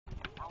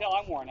tell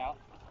I'm worn out.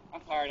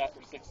 I'm tired after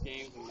 6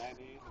 games in 9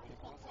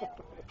 days.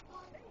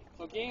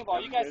 So game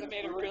ball, you guys have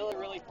made it really,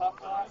 really tough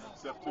for us.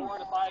 4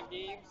 to 5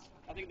 games.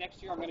 I think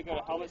next year I'm going to go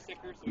to helmet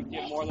stickers so we can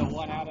get more than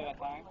one out at a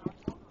time.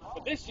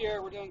 But this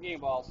year we're doing game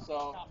balls.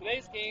 So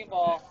today's game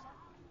ball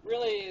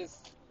really is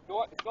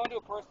going to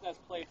a person that's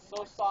played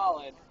so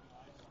solid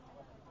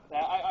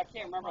that I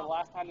can't remember the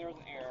last time there was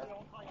an error.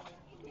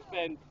 He's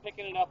been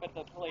picking it up at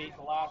the plate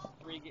the last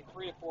 3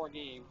 to 4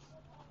 games.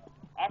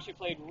 Actually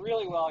played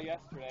really well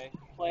yesterday.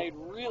 Played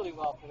really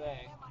well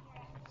today.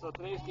 So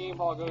today's game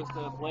ball goes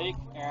to Blake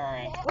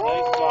Aaron.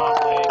 Nice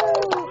job,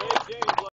 Blake.